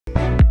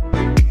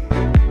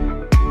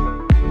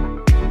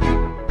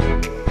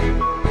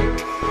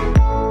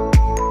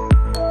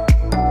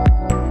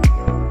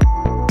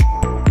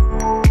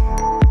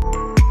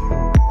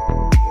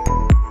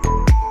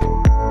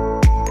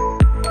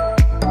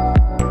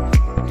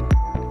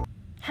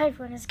Hi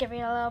everyone, it's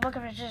Gabriella.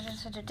 Welcome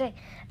to today.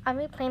 I'm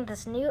gonna be playing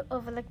this new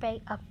Overlook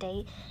Bay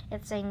update.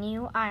 It's a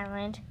new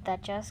island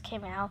that just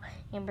came out,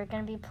 and we're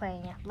gonna be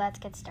playing it. Let's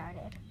get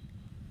started.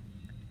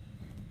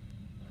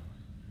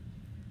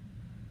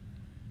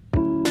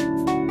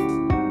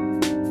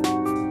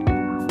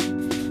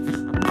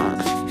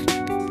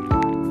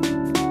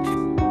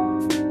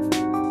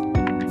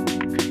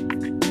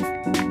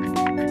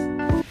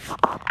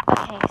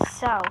 Okay,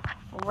 so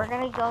we're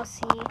gonna go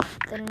see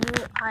the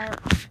new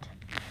island.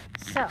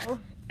 So,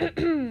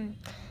 in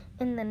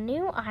the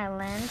new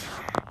island,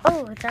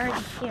 oh, it's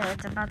already here.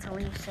 It's about to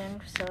leave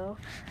soon. So,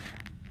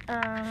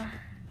 okay,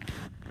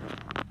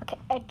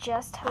 I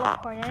just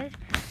teleported.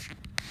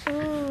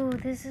 Ooh,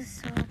 this is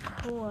so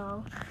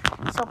cool.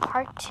 So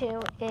part 2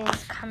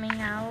 is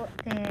coming out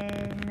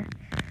in,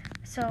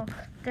 so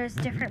there's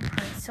different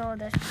parts. So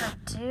there's part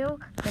 2,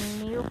 the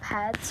new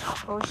pets,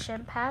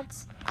 ocean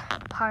pets.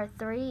 Part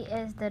 3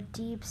 is the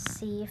deep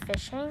sea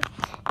fishing.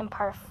 And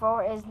part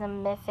 4 is the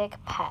mythic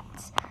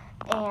pets.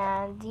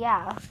 And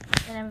yeah,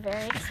 and I'm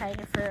very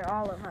excited for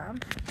all of them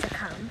to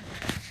come.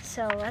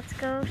 So let's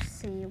go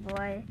see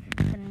what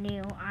the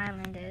new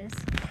island is.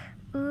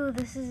 Ooh,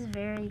 this is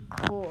very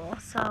cool.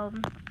 So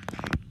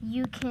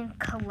you can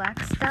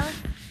collect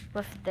stuff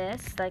with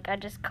this. Like I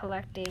just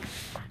collected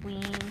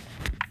queen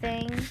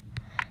thing.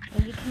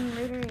 And you can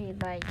literally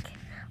like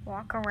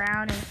walk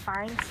around and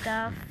find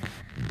stuff.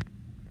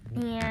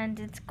 And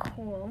it's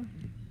cool.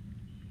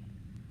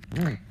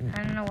 I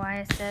don't know why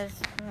it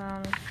says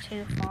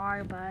too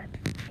far, but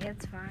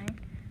it's fine.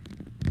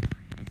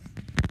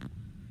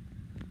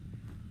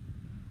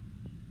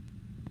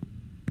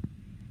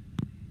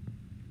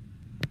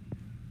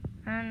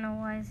 I don't know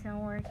why it's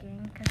not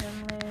working, because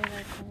I'm literally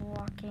like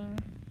walking.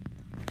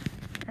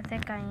 I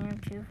think I am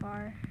too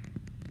far.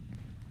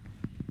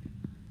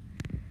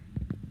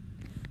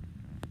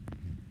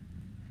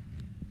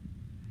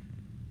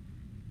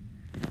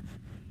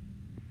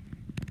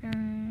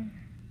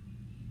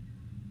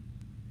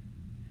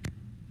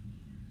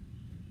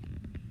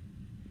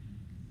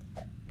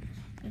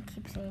 You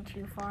keep saying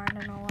too far, I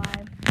don't know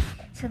why.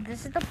 So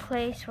this is the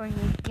place where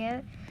you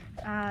get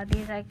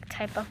these like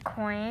type of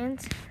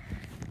coins,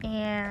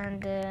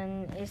 and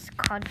it's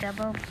called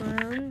double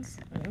balloons,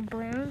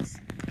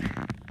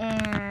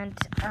 and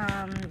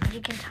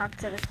you can talk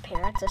to this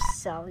parrot to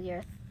sell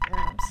your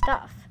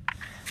stuff.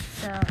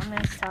 So I'm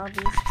gonna sell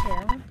these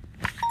 2,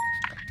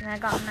 and I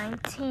got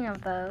 19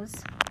 of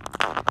those,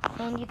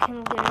 and you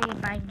can literally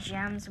buy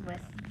gems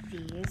with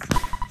these.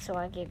 So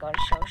like you go to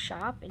show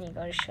shop, and you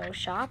go to show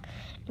shop,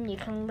 and you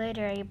can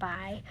literally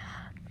buy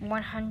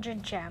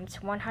 100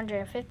 gems,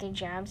 150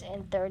 gems,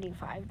 and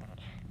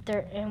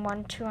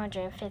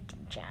 250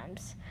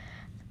 gems.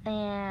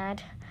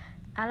 And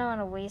I don't want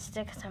to waste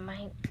it because I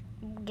might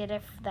get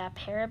it for that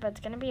parrot, but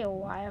it's gonna be a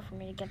while for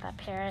me to get that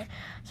parrot.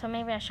 So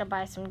maybe I should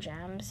buy some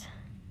gems.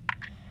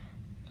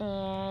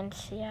 And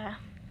yeah,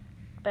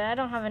 but I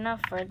don't have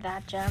enough for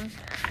that gem.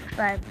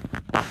 But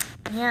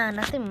yeah,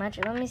 nothing much.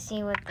 Let me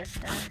see what this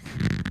does.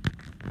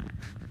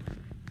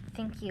 I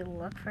think you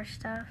look for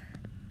stuff.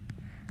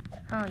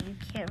 Oh, you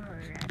can't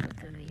ride with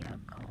the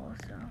vehicle,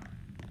 so.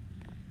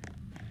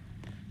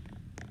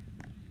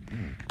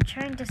 I'm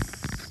trying to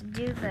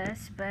do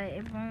this, but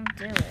it won't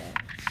do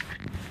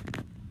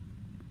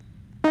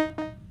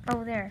it.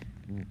 Oh, there.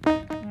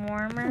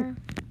 Warmer,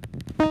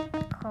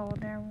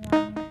 colder,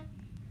 warmer.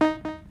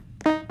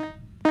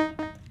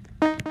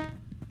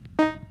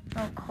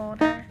 Oh,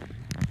 colder.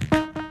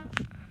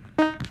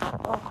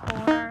 Oh,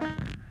 colder.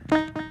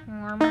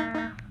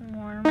 Warmer,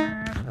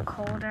 warmer,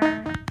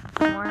 colder,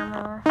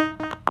 warmer.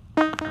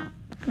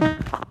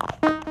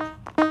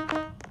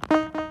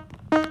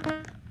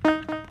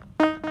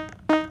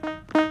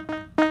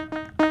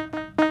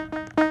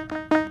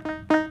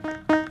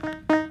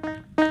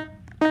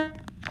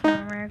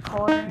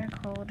 Colder,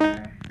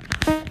 colder.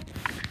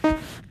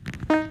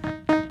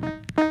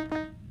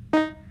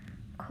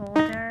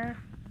 Colder,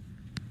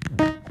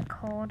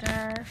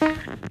 colder.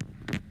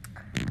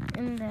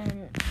 And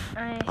then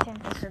I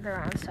think this is the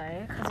wrong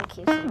side because it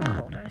keeps getting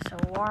colder. So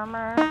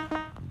warmer,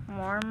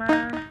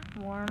 warmer,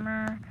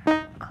 warmer,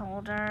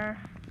 colder.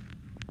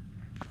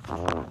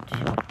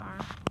 Too far.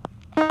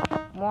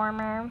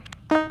 Warmer,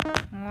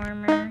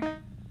 warmer.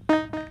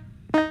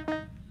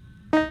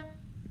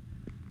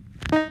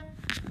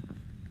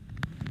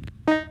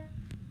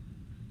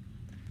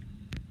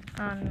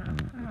 Oh no.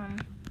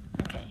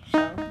 Okay, so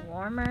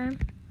warmer,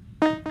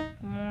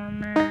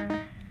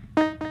 warmer.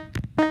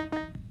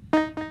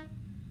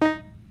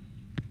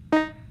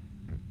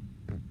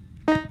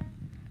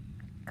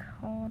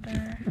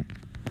 Colder.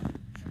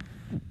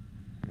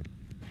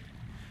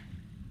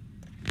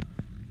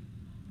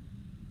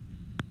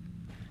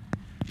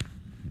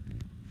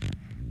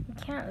 You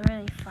can't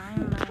really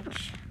find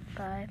much,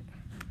 but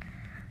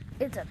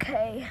it's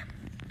okay.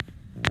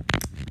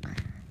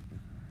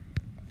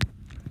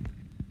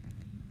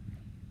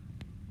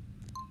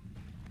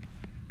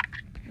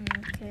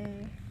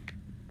 Okay.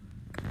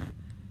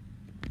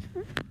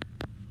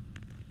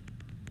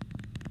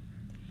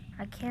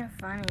 I can't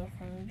find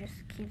anything. It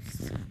just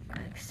keeps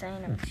like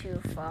saying I'm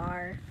too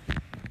far.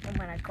 And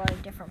when I go to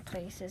different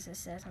places, it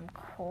says I'm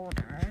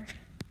colder.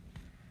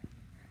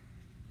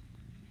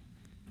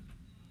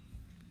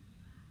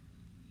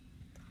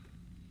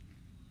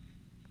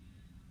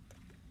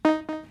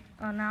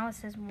 Oh, now it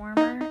says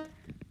warmer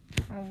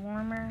or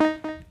warmer.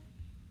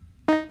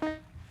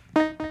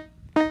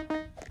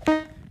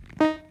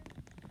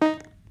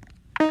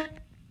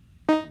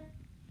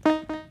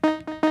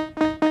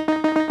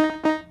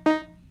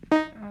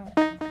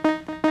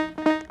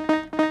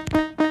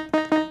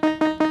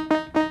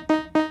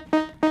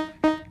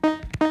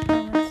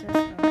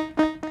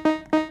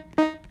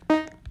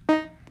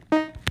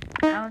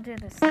 I'll do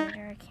this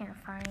later. I can't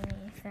find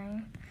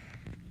anything.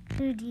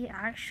 Dude, do you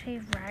actually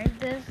ride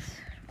this?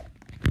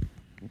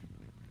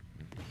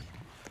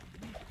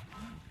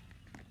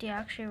 Do you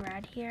actually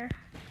ride here?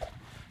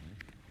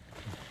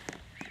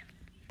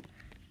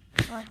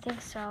 Oh, I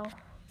think so.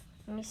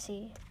 Let me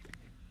see.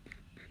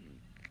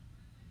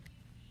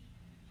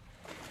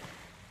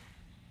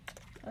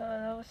 Oh,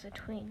 that was a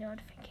tweet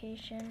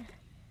notification.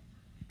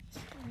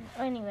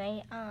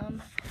 Anyway,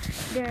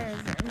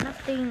 there's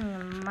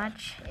nothing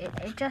much.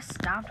 It just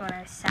stopped when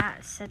I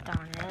sit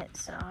on it,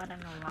 so I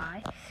don't know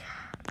why.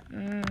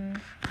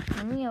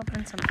 Let me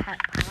open some pet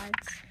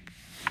pods.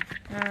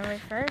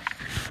 Wait, first,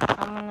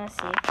 I'm gonna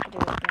see if I can do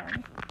it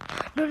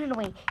again. No,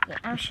 wait. Yeah,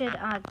 I should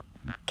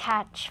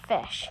catch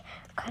fish,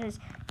 because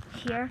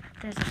here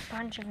there's a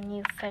bunch of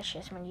new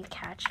fishes when you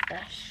catch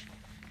fish.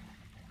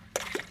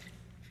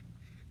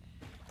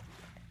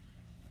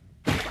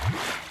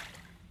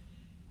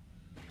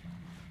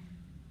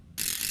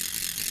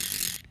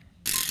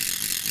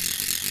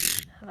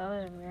 That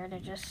was weird.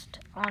 It just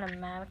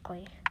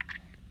automatically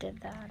did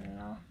that. I don't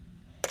know.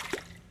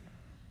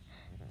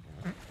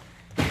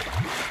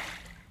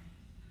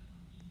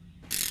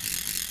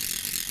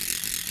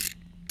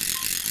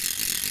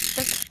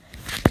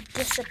 It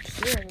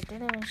disappeared. It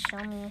didn't even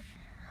show me.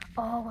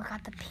 Oh, I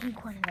got the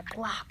pink one and the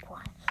black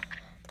one.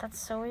 That's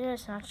so weird.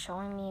 It's not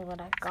showing me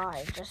what I got.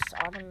 It just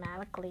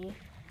automatically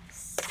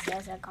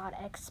says I got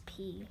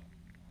XP.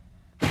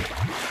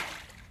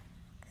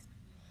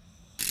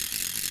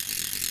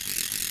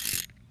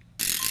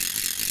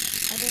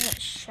 I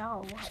didn't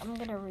show. I'm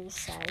gonna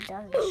reset. It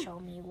doesn't show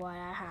me what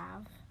I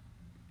have.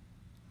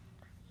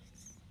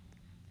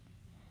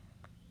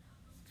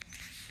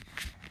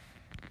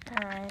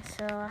 Alright,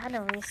 so I had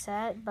to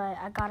reset, but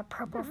I got a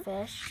purple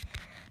fish.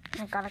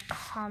 I got a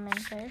common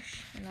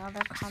fish.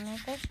 Another common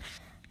fish.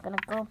 I'm gonna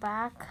go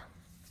back.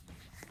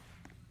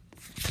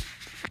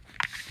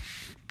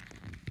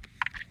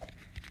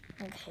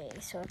 Okay,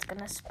 so it's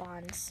gonna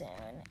spawn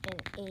soon in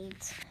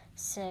 8,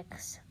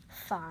 6,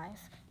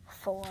 5,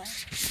 4,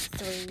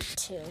 3,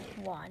 2,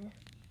 1.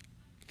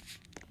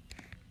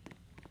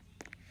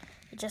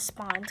 It just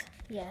spawned.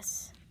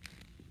 Yes.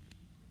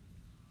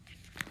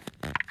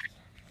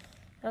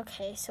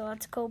 Okay, so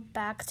let's go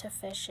back to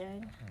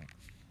fishing.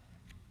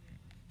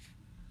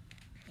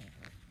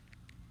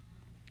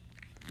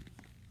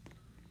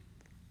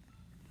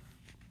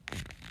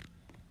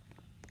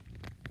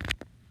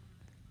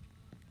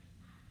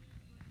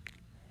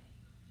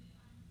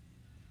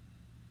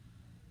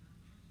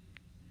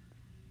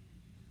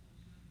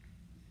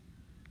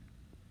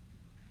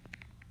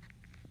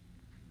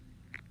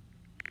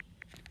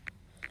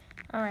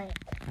 Alright,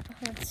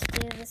 let's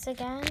do this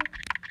again.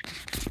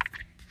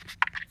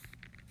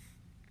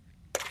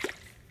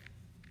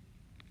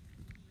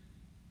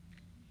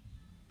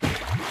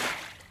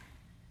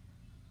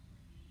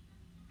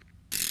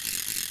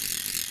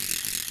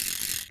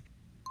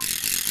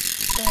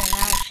 There,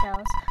 now it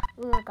shows.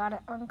 Ooh, I got an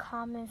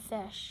uncommon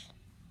fish.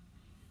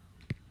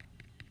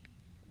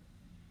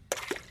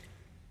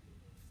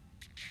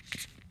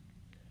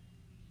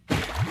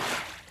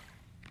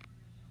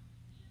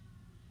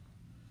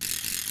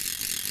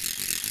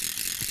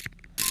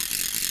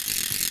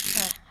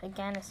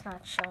 Again, it's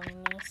not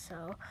showing me,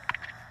 so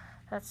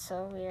that's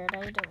so weird.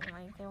 I don't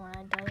like it when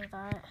it does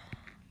that.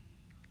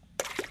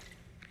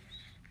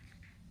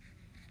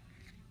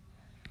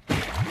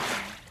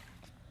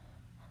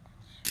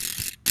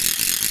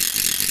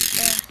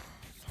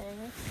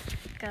 Okay,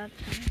 got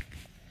them.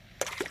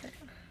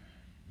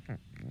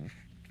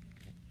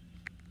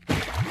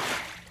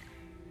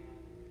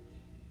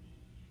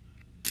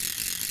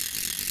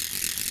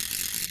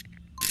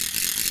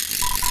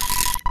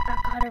 I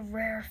got a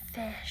rare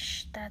fish.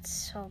 That's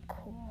so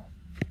cool.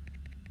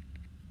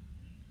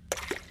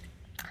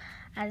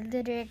 I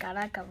literally got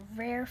like a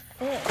rare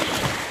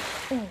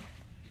fish. Ooh.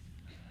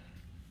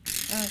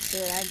 Let's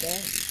see what I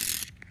did.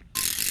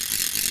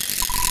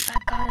 I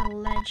got a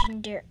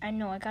legendary, I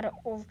got an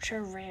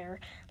ultra rare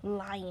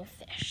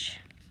lionfish.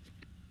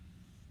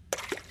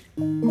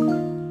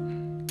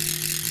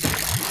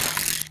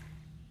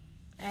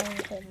 I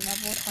hit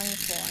level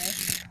 24.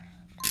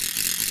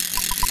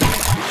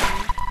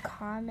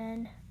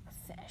 Common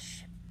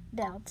fish,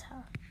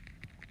 Delta.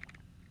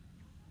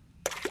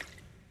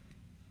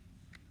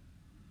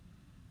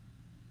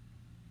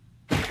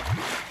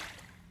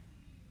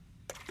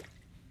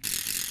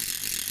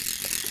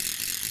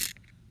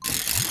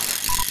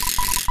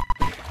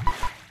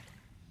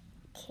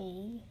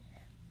 Okay.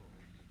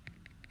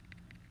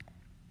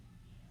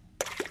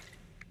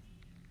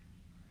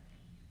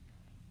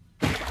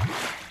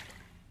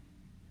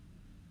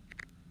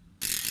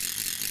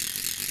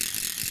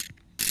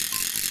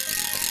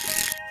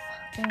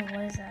 Oh,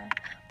 what is that?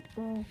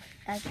 Ooh,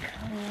 I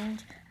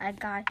cleaned. I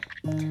got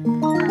 25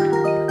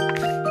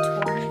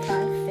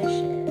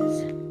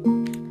 fishes.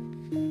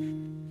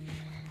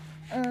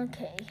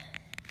 Okay.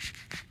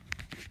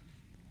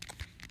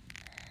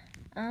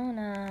 I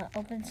wanna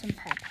open some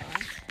pet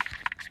pods.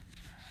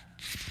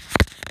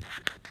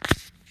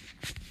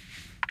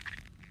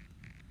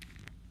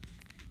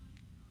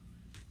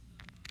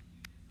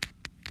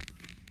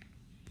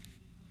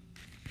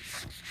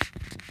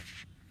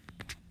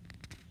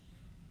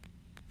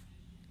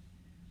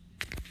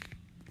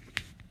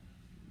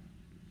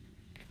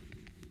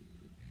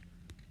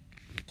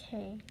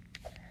 Okay.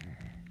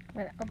 I'm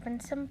gonna open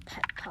some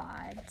pet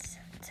pods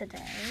today.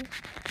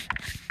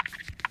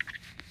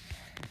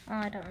 Oh,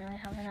 I don't really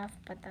have enough,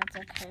 but that's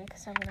okay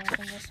because I'm gonna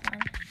open this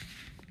one.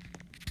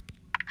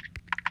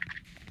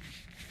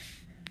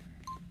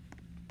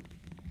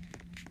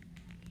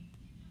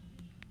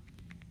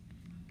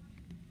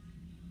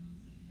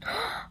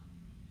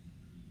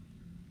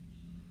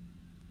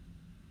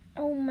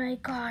 Oh my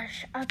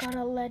gosh, I got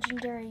a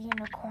legendary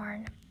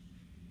unicorn.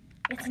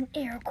 It's an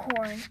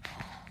aircorn.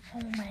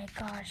 Oh my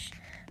gosh.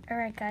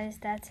 Alright guys,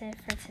 that's it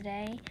for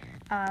today.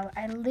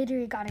 I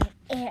literally got a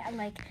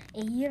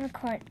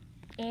unicorn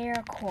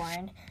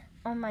aircorn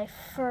on my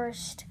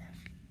first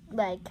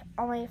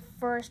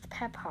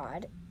pet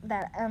pod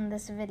that on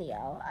this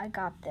video. I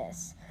got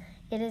this.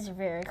 It is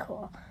very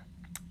cool.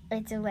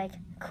 It's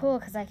cool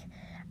because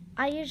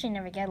I usually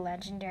never get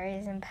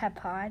legendaries in pet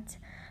pods.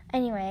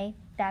 Anyway,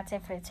 that's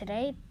it for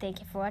today.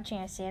 Thank you for watching.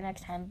 I'll see you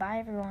next time. Bye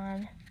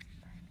everyone.